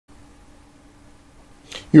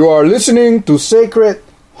You are listening to Sacred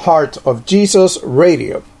Heart of Jesus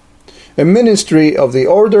Radio, a ministry of the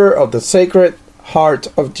Order of the Sacred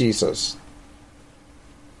Heart of Jesus.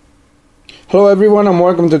 Hello everyone and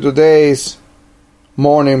welcome to today's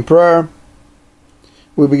morning prayer.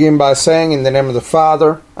 We begin by saying in the name of the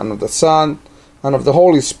Father, and of the Son, and of the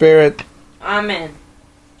Holy Spirit. Amen.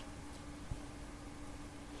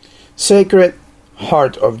 Sacred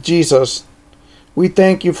Heart of Jesus, we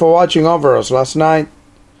thank you for watching over us last night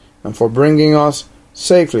and for bringing us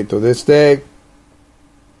safely to this day.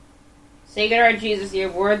 Sacred Heart Jesus, you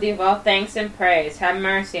are worthy of all thanks and praise. Have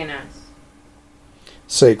mercy on us.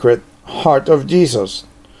 Sacred Heart of Jesus,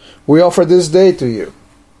 we offer this day to you.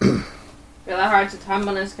 Fill our hearts with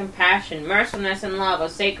humbleness, compassion, mercifulness, and love, O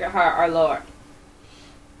Sacred Heart, our Lord.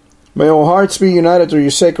 May our hearts be united to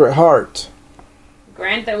your Sacred Heart.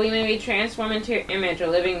 Grant that we may be transformed into your image, O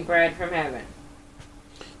living bread from heaven.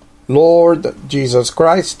 Lord Jesus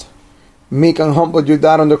Christ, meek and humble you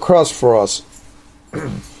died on the cross for us.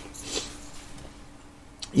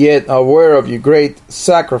 Yet, aware of your great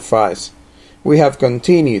sacrifice, we have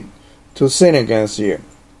continued to sin against you.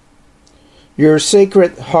 Your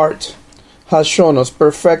Sacred Heart has shown us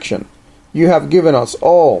perfection. You have given us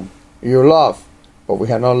all your love, but we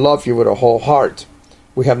have not loved you with a whole heart.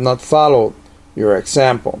 We have not followed your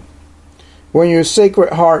example. When your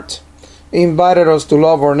Sacred Heart invited us to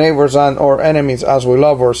love our neighbors and our enemies as we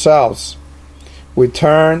love ourselves, we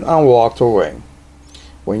turned and walked away.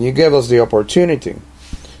 When you gave us the opportunity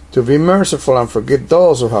to be merciful and forgive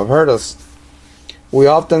those who have hurt us, we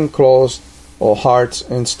often closed our hearts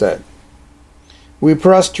instead. We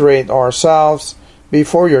prostrate ourselves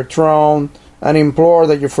before your throne and implore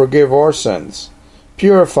that you forgive our sins.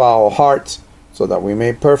 Purify our hearts so that we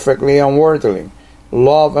may perfectly and worthily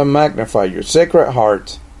love and magnify your Sacred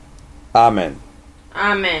Heart. Amen.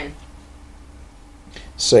 Amen.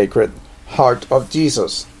 Sacred Heart of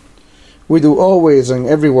Jesus, we do always and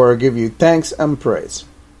everywhere give you thanks and praise,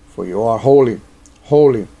 for you are holy,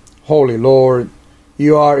 holy, holy Lord.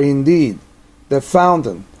 You are indeed the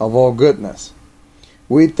fountain of all goodness.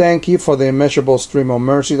 We thank you for the immeasurable stream of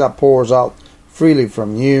mercy that pours out freely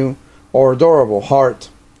from you, our adorable heart.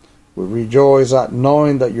 We rejoice at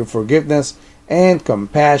knowing that your forgiveness and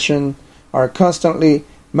compassion are constantly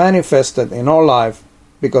manifested in our life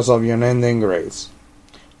because of your unending grace.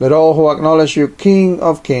 Let all who acknowledge you, King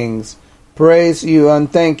of Kings, praise you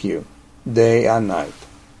and thank you day and night.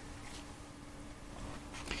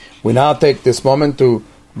 We now take this moment to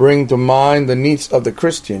bring to mind the needs of the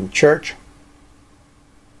Christian church.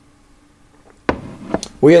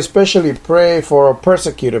 We especially pray for our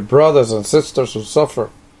persecuted brothers and sisters who suffer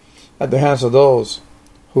at the hands of those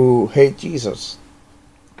who hate Jesus.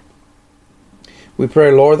 We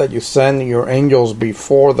pray, Lord, that you send your angels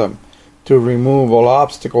before them to remove all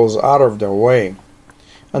obstacles out of their way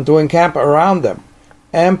and to encamp around them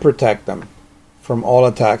and protect them from all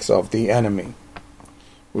attacks of the enemy.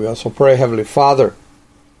 We also pray, Heavenly Father,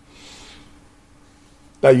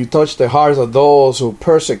 that you touch the hearts of those who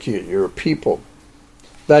persecute your people,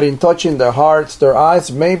 that in touching their hearts, their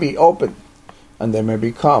eyes may be opened and they may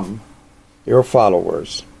become your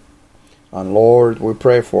followers. And Lord, we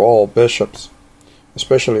pray for all bishops,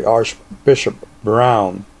 especially Archbishop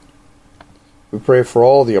Brown. We pray for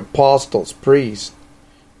all the apostles, priests,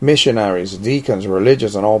 missionaries, deacons,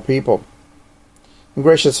 religious, and all people. And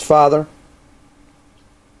gracious Father,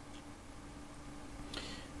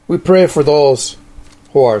 we pray for those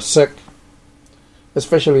who are sick,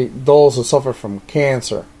 especially those who suffer from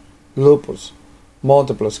cancer, lupus,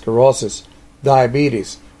 multiple sclerosis,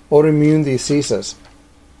 diabetes, autoimmune diseases,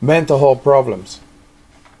 mental health problems,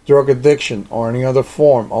 drug addiction, or any other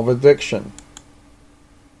form of addiction.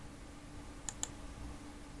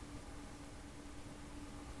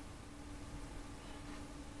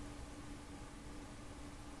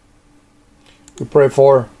 We pray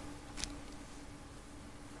for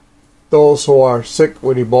those who are sick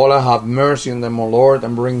with Ebola. Have mercy on them, O Lord,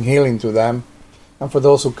 and bring healing to them. And for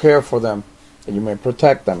those who care for them, that you may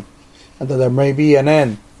protect them, and that there may be an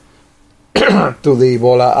end to the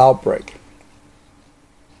Ebola outbreak.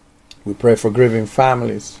 We pray for grieving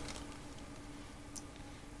families.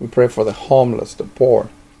 We pray for the homeless, the poor,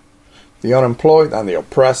 the unemployed, and the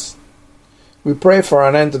oppressed. We pray for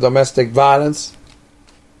an end to domestic violence,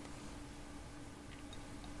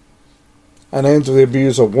 an end to the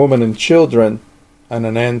abuse of women and children, and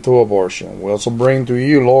an end to abortion. We also bring to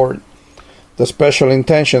you, Lord, the special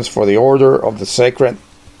intentions for the Order of the Sacred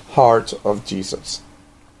Heart of Jesus.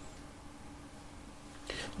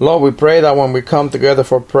 Lord, we pray that when we come together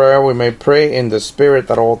for prayer, we may pray in the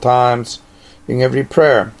Spirit at all times, in every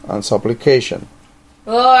prayer and supplication.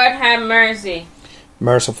 Lord, have mercy.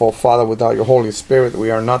 Merciful Father, without your Holy Spirit, we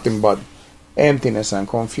are nothing but emptiness and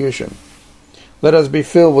confusion. Let us be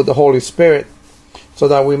filled with the Holy Spirit, so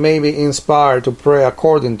that we may be inspired to pray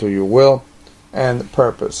according to your will and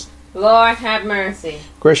purpose. Lord, have mercy.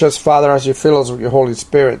 Gracious Father, as you fill us with your Holy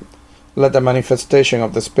Spirit, let the manifestation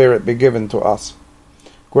of the Spirit be given to us.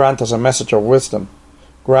 Grant us a message of wisdom.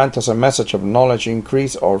 Grant us a message of knowledge.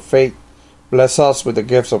 Increase our faith. Bless us with the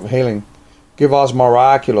gifts of healing. Give us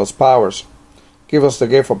miraculous powers. Give us the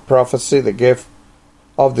gift of prophecy, the gift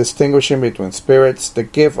of distinguishing between spirits, the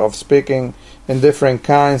gift of speaking in different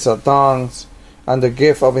kinds of tongues, and the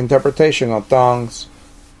gift of interpretation of tongues.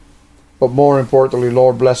 But more importantly,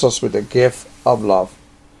 Lord, bless us with the gift of love,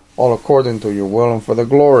 all according to your will and for the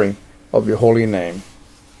glory of your holy name.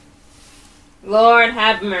 Lord,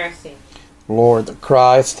 have mercy. Lord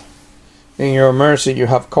Christ, in your mercy you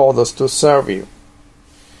have called us to serve you.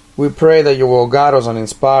 We pray that you will guide us and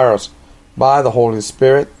inspire us by the Holy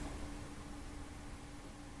Spirit,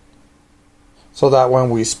 so that when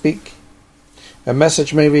we speak, a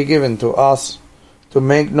message may be given to us to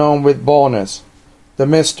make known with boldness the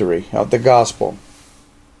mystery of the gospel.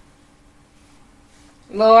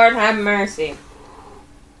 Lord, have mercy.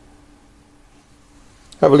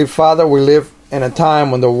 Heavenly Father, we live in a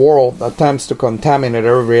time when the world attempts to contaminate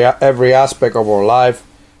every aspect of our life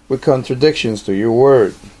with contradictions to your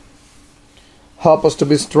word. Help us to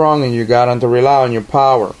be strong in you, God, and to rely on your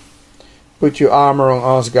power. Put your armor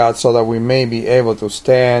on us, God, so that we may be able to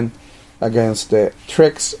stand against the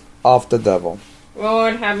tricks of the devil.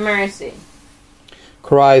 Lord, have mercy.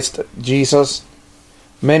 Christ Jesus,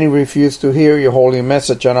 many refuse to hear your holy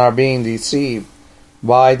message and are being deceived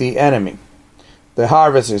by the enemy. The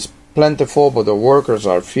harvest is plentiful, but the workers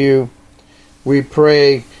are few. We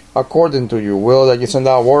pray, according to your will, that you send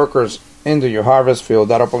out workers into your harvest field,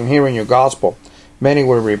 that upon hearing your gospel, many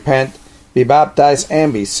will repent, be baptized,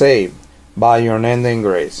 and be saved by your unending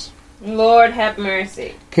grace. Lord, have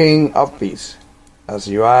mercy. King of peace, as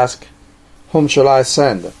you ask, whom shall I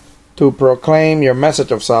send to proclaim your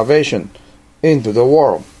message of salvation into the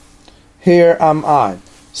world? Here am I,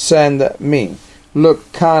 send me.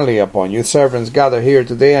 Look kindly upon your servants gathered here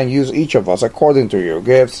today, and use each of us according to your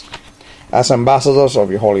gifts as ambassadors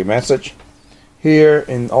of your holy message here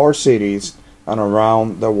in our cities and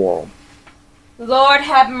around the world. Lord,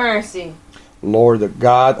 have mercy. Lord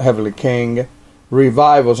God, Heavenly King,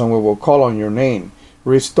 revive us and we will call on your name.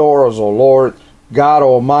 Restore us, O Lord, God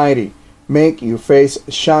Almighty. Make your face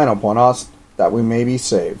shine upon us, that we may be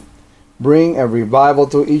saved. Bring a revival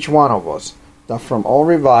to each one of us, that from all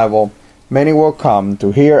revival many will come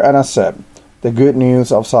to hear and accept the good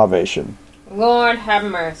news of salvation. Lord, have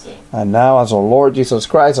mercy. And now, as our Lord Jesus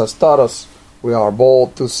Christ has taught us, we are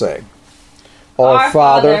bold to say, Our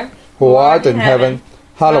Father, who art in heaven,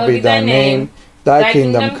 hallowed be thy name. Thy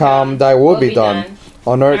kingdom come, thy will be done,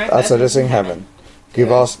 on earth as it is in heaven.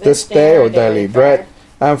 Give us this day our daily bread,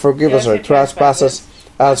 and forgive us our trespasses,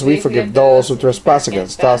 as we forgive those who trespass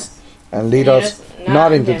against us. And lead us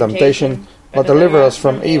not into temptation, but deliver us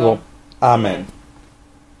from evil. Amen.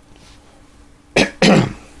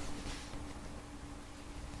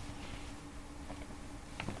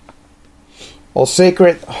 O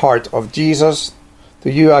Sacred Heart of Jesus,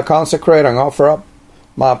 to you I consecrate and offer up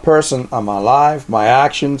my person and my life, my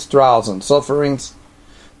actions, trials, and sufferings,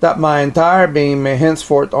 that my entire being may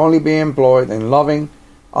henceforth only be employed in loving,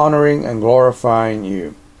 honoring, and glorifying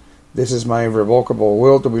you. This is my irrevocable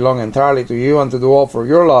will to belong entirely to you and to do all for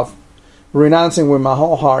your love, renouncing with my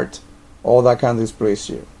whole heart all that can displease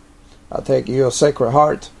you. I take you, O Sacred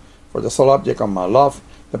Heart, for the sole object of my love,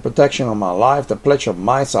 the protection of my life, the pledge of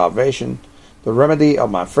my salvation, the remedy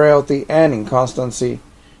of my frailty and inconstancy,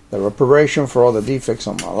 the reparation for all the defects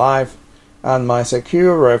of my life, and my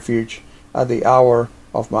secure refuge at the hour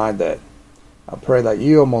of my death. I pray that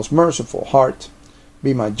you, O most merciful heart,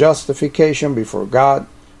 be my justification before God,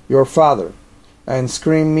 your Father, and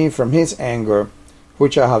screen me from his anger,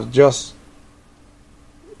 which I have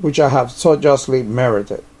so justly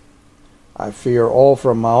merited. I fear all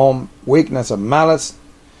from my own weakness and malice,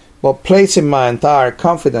 but placing my entire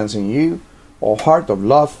confidence in you, O heart of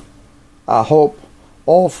love, I hope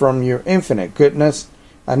all from your infinite goodness.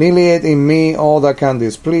 Annihilate in me all that can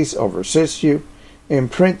displease or resist you.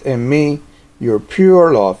 Imprint in me your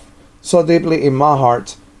pure love so deeply in my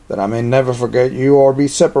heart that I may never forget you or be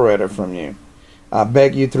separated from you. I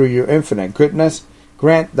beg you through your infinite goodness,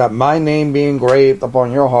 grant that my name be engraved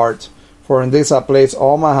upon your heart, for in this I place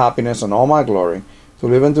all my happiness and all my glory, to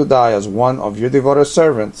live and to die as one of your devoted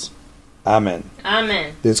servants. Amen.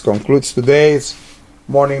 Amen. This concludes today's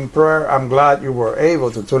morning prayer. I'm glad you were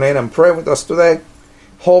able to tune in and pray with us today.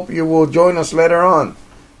 Hope you will join us later on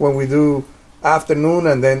when we do afternoon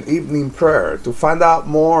and then evening prayer. To find out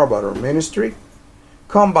more about our ministry,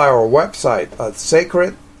 come by our website at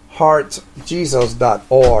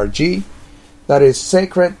sacredheartjesus.org. That is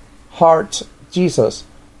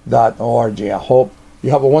sacredheartjesus.org. I hope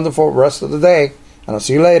you have a wonderful rest of the day, and I'll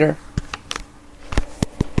see you later.